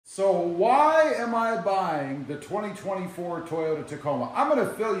So why am I buying the 2024 Toyota Tacoma? I'm going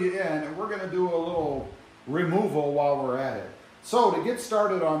to fill you in and we're going to do a little removal while we're at it. So to get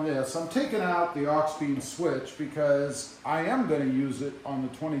started on this, I'm taking out the aux beam switch because I am going to use it on the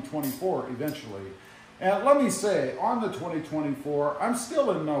 2024 eventually. And let me say, on the 2024, I'm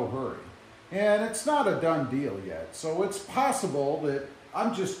still in no hurry. And it's not a done deal yet. So it's possible that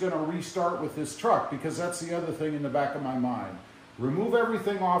I'm just going to restart with this truck because that's the other thing in the back of my mind. Remove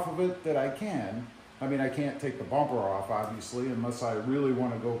everything off of it that I can. I mean, I can't take the bumper off, obviously, unless I really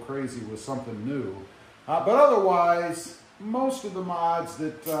want to go crazy with something new. But otherwise, most of the mods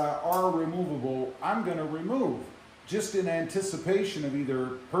that are removable, I'm going to remove, just in anticipation of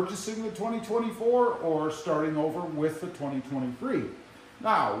either purchasing the 2024 or starting over with the 2023.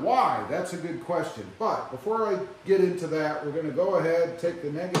 Now, why? That's a good question. But before I get into that, we're going to go ahead and take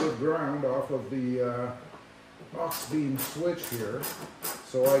the negative ground off of the aux beam switch here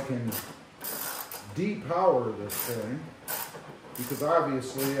so I can depower this thing, because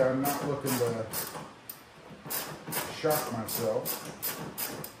obviously I'm not looking to shock myself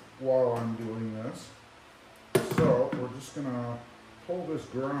while I'm doing this. So we're just going to pull this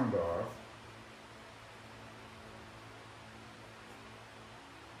ground off.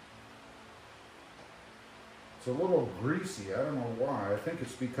 It's a little greasy, I don't know why. I think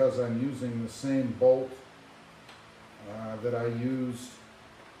it's because I'm using the same bolt that I used.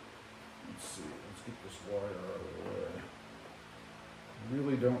 Let's see, let's get this wire out of the way. I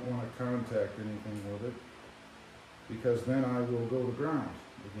really don't want to contact anything with it because then I will go to ground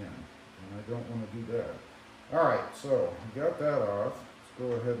again, and I don't want to do that. All right, so I got that off. Let's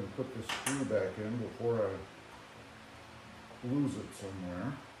go ahead and put this screw back in before I lose it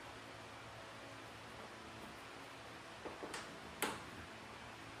somewhere.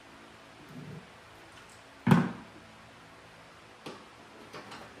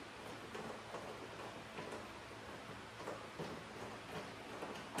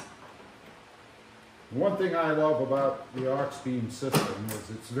 One thing I love about the aux beam system is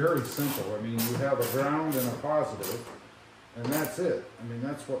it's very simple. I mean, you have a ground and a positive, and that's it. I mean,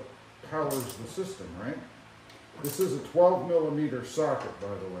 that's what powers the system, right? This is a 12mm socket, by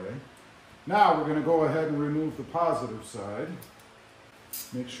the way. Now we're going to go ahead and remove the positive side.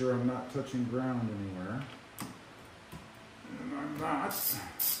 Make sure I'm not touching ground anywhere. And I'm not.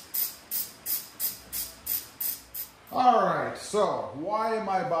 All right, so why am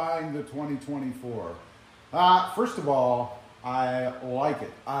I buying the 2024? First of all, I like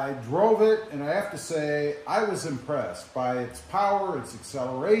it. I drove it, and I have to say, I was impressed by its power, its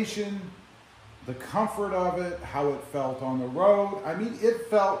acceleration, the comfort of it, how it felt on the road. I mean, it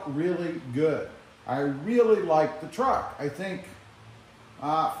felt really good. I really liked the truck. I think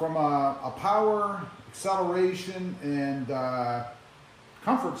from a power, acceleration, and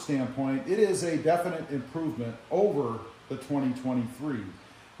comfort standpoint, it is a definite improvement over the 2023.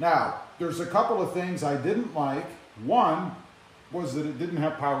 Now, there's a couple of things I didn't like. One was that it didn't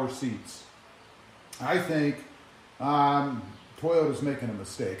have power seats. I think Toyota's making a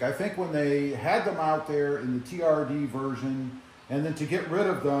mistake. I think when they had them out there in the TRD version, and then to get rid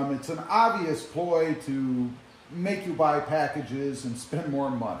of them, it's an obvious ploy to make you buy packages and spend more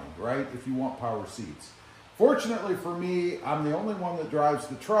money, right, if you want power seats. Fortunately for me, I'm the only one that drives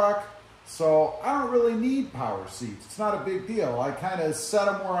the truck, so I don't really need power seats. It's not a big deal. I kind of set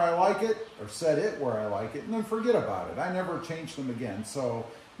them where I like it, or set it where I like it, and then forget about it. I never change them again, so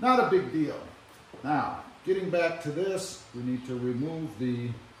not a big deal. Now, getting back to this, we need to remove the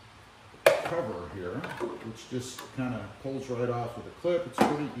cover here, which just kind of pulls right off with a clip. It's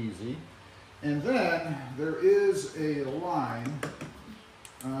pretty easy. And then there is a line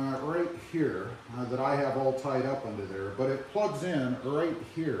right here that I have all tied up under there, but it plugs in right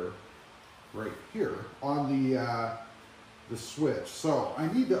here on the switch. So I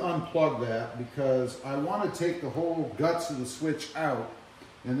need to unplug that because I want to take the whole guts of the switch out,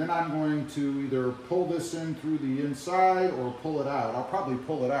 and then I'm going to either pull this in through the inside or pull it out. I'll probably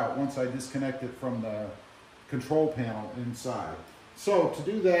pull it out once I disconnect it from the control panel inside. So to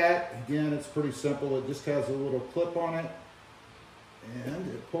do that, again, it's pretty simple. It just has a little clip on it, and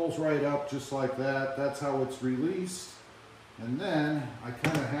it pulls right up just like that. That's how it's released. And then I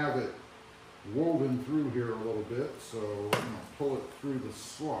kind of have it woven through here a little bit. So I'm going to pull it through the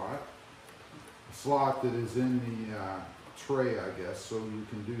slot that is in the tray, I guess, so you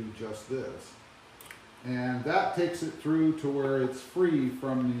can do just this. And that takes it through to where it's free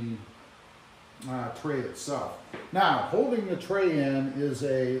from the tray itself. Now, holding the tray in is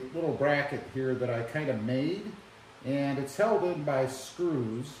a little bracket here that I kind of made, and it's held in by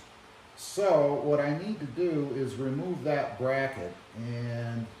screws. So what I need to do is remove that bracket,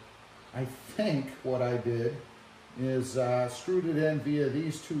 and I think what I did is screwed it in via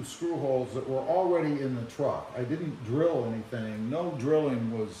these two screw holes that were already in the truck. I didn't drill anything. No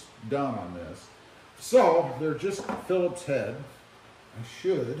drilling was done on this. So they're just Phillips head. I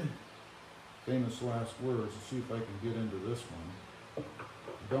should, famous last words, let's see if I can get into this one.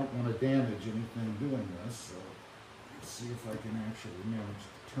 I don't want to damage anything doing this, so let's see if I can actually manage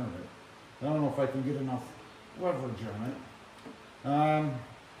to turn it. I don't know if I can get enough leverage on it.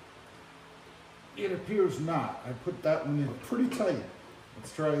 It appears not. I put that one in pretty tight.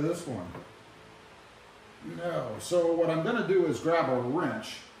 Let's try this one. No. So what I'm going to do is grab a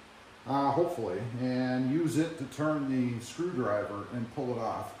wrench, hopefully, and use it to turn the screwdriver and pull it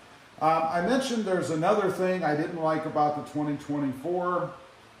off. I mentioned there's another thing I didn't like about the 2024,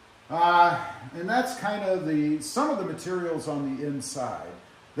 and that's kind of some of the materials on the inside.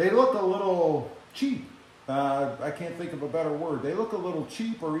 They look a little cheap. I can't think of a better word. They look a little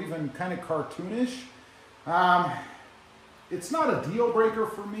cheap or even kind of cartoonish. It's not a deal breaker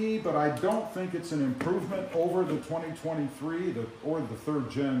for me, but I don't think it's an improvement over the 2023 or the third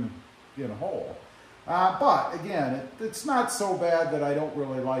gen in whole. But again, it's not so bad that I don't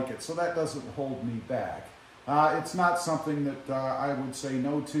really like it, so that doesn't hold me back. It's not something that I would say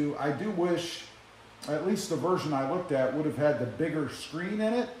no to. I do wish, at least the version I looked at, would have had the bigger screen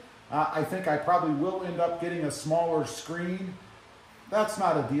in it. I think I probably will end up getting a smaller screen. That's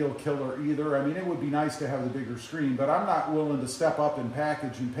not a deal killer either. I mean, it would be nice to have the bigger screen, but I'm not willing to step up in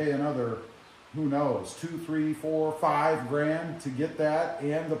package and pay another, who knows, 2, 3, 4, 5 grand to get that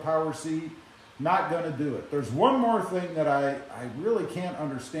and the power seat. Not going to do it. There's one more thing that I really can't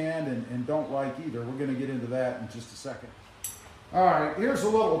understand and don't like either. We're going to get into that in just a second. All right, here's a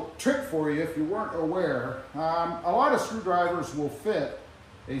little trick for you if you weren't aware. A lot of screwdrivers will fit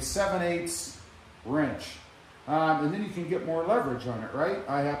a 7/8 wrench, and then you can get more leverage on it, right?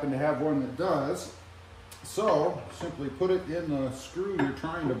 I happen to have one that does. So simply put it in the screw you're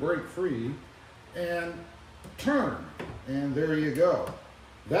trying to break free and turn, and there you go.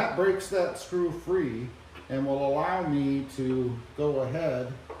 That breaks that screw free and will allow me to go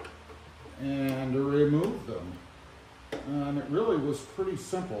ahead and remove them. And it really was pretty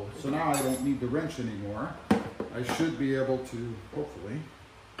simple. So now I don't need the wrench anymore. I should be able to, hopefully,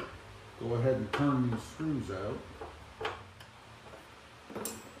 go ahead and turn these screws out.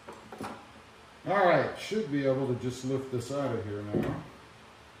 All right, should be able to just lift this out of here now,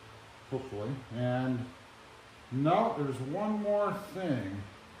 hopefully. And no, there's one more thing.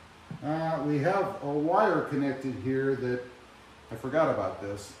 We have a wire connected here that, I forgot about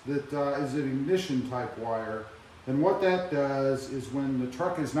this, that is an ignition type wire. And what that does is when the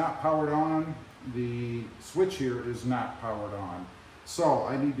truck is not powered on, the switch here is not powered on. So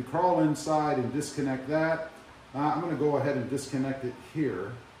I need to crawl inside and disconnect that. I'm going to go ahead and disconnect it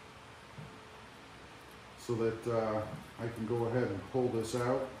here so that I can go ahead and pull this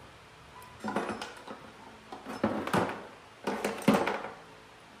out.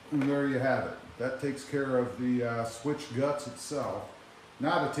 And there you have it. That takes care of the switch guts itself.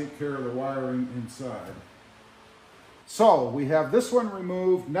 Now to take care of the wiring inside. So we have this one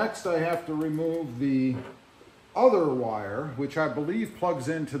removed. Next I have to remove the other wire, which I believe plugs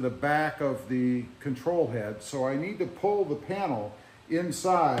into the back of the control head. So I need to pull the panel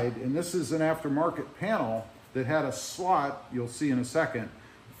inside, and this is an aftermarket panel that had a slot, you'll see in a second,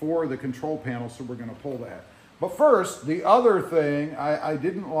 for the control panel, so we're going to pull that. But first, the other thing I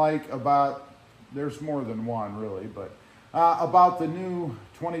didn't like about, there's more than one really, but about the new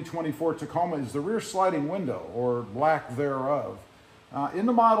 2024 Tacoma is the rear sliding window, or lack thereof. In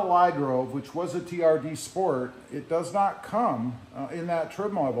the model I drove, which was a TRD Sport, it does not come in that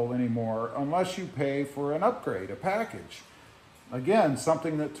trim level anymore unless you pay for an upgrade, a package. Again,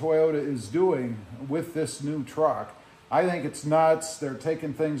 something that Toyota is doing with this new truck. I think it's nuts. They're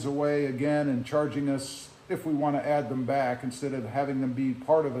taking things away again and charging us if we want to add them back instead of having them be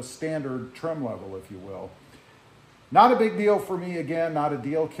part of a standard trim level, if you will. Not a big deal for me, again, not a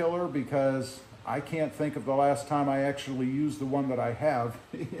deal killer, because I can't think of the last time I actually used the one that I have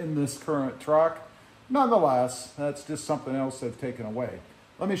in this current truck. Nonetheless, that's just something else they've taken away.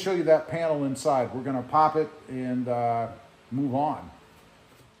 Let me show you that panel inside. We're going to pop it and move on.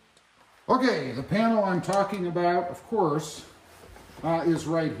 Okay, the panel I'm talking about, of course, is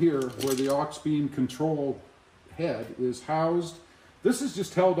right here where the aux beam control head is housed. This is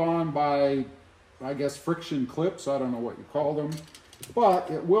just held on by, I guess, friction clips. I don't know what you call them, but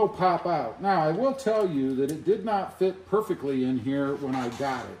it will pop out. Now, I will tell you that it did not fit perfectly in here when I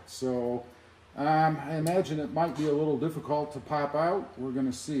got it. So I imagine it might be a little difficult to pop out. We're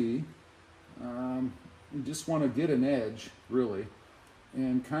going to see. You just want to get an edge, really.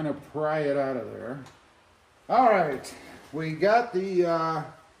 and kind of pry it out of there. All right, we got the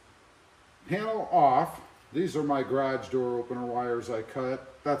panel off. These are my garage door opener wires I cut.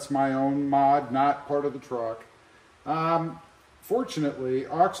 That's my own mod, not part of the truck. Fortunately,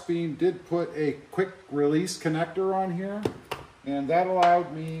 Auxbeam did put a quick release connector on here, and that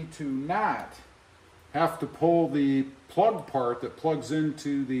allowed me to not have to pull the plug part that plugs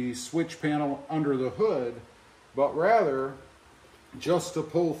into the switch panel under the hood, but rather just to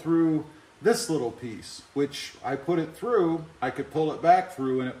pull through this little piece, which I put it through, I could pull it back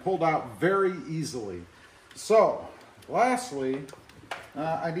through, and it pulled out very easily. So, lastly,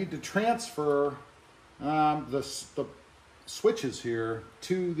 I need to transfer the switches here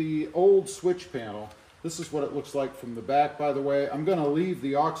to the old switch panel. This is what it looks like from the back, by the way. I'm going to leave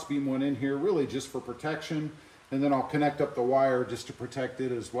the Auxbeam one in here really just for protection, and then I'll connect up the wire just to protect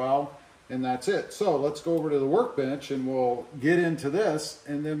it as well. And that's it. So let's go over to the workbench and we'll get into this,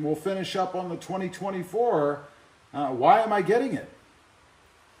 and then we'll finish up on the 2024. Why am I getting it?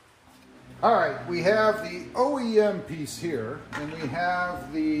 All right, we have the OEM piece here, and we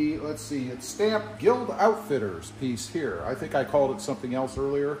have the, let's see, it's stamped Guild Outfitters piece here. I think I called it something else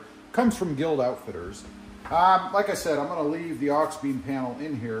earlier. Comes from Guild Outfitters. Like I said, I'm going to leave the Auxbeam panel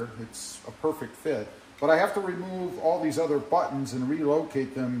in here. It's a perfect fit, but I have to remove all these other buttons and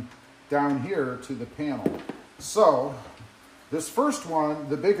relocate them down here to the panel. So this first one,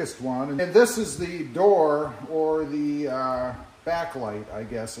 the biggest one, and this is the door or the backlight, I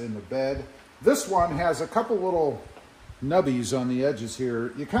guess, in the bed. This one has a couple little nubbies on the edges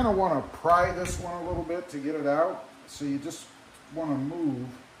here. You kind of want to pry this one a little bit to get it out. So you just want to move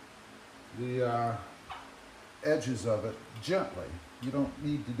the edges of it gently. You don't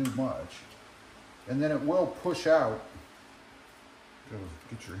need to do much. And then it will push out.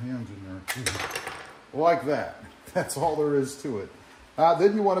 Get your hands in there, like that. That's all there is to it.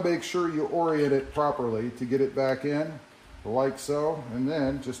 Then you want to make sure you orient it properly to get it back in, like so, and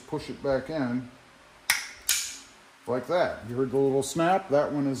then just push it back in, like that. You heard the little snap?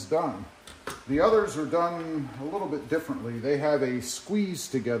 That one is done. The others are done a little bit differently. They have a squeeze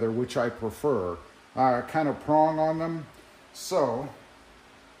together, which I prefer, kind of prong on them. So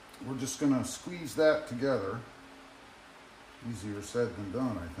we're just going to squeeze that together. Easier said than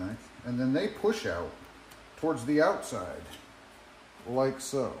done, I think. And then they push out towards the outside, like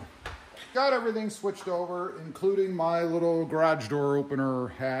so. Got everything switched over, including my little garage door opener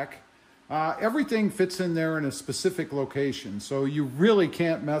hack. Everything fits in there in a specific location, so you really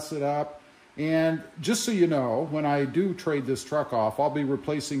can't mess it up. And just so you know, when I do trade this truck off, I'll be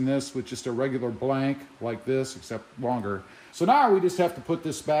replacing this with just a regular blank like this, except longer. So now we just have to put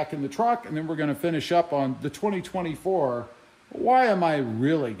this back in the truck, and then we're going to finish up on the 2024. Why am I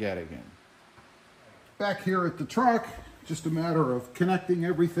really getting it? Back here at the truck, just a matter of connecting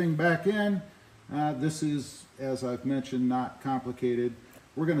everything back in. This is, as I've mentioned, not complicated.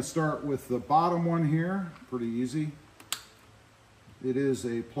 We're going to start with the bottom one here, pretty easy. It is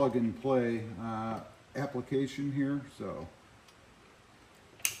a plug and play application here, so.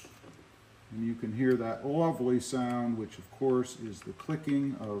 And you can hear that lovely sound, which of course is the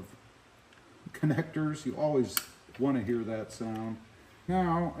clicking of connectors. You always want to hear that sound.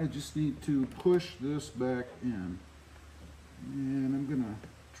 Now I just need to push this back in, and I'm gonna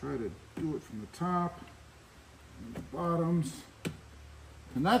try to do it from the top and the bottoms,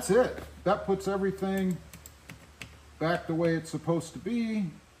 and that's it. That puts everything back the way it's supposed to be.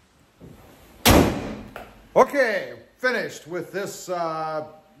 Okay, finished with this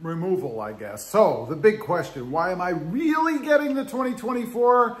removal, I guess. So the big question, why am I really getting the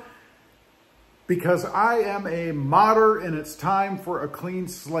 2024? Because I am a modder and it's time for a clean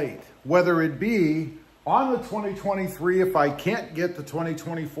slate. Whether it be on the 2023, if I can't get the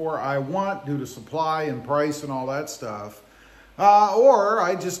 2024 I want due to supply and price and all that stuff, or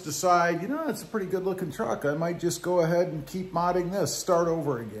I just decide, you know, it's a pretty good looking truck. I might just go ahead and keep modding this, start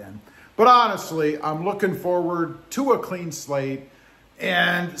over again. But honestly, I'm looking forward to a clean slate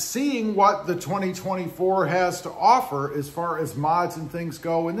and seeing what the 2024 has to offer as far as mods and things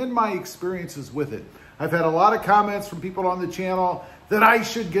go, and then my experiences with it. I've had a lot of comments from people on the channel that I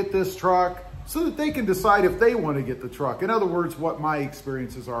should get this truck so that they can decide if they want to get the truck. In other words, what my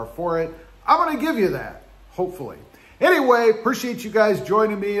experiences are for it. I'm going to give you that, hopefully. Anyway, appreciate you guys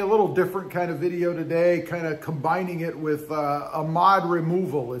joining me. A little different kind of video today, kind of combining it with a mod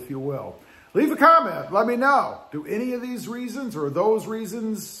removal, if you will. Leave a comment. Let me know. Do any of these reasons or those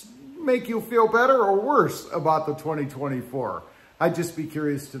reasons make you feel better or worse about the 2024? I'd just be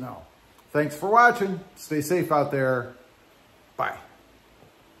curious to know. Thanks for watching. Stay safe out there. Bye.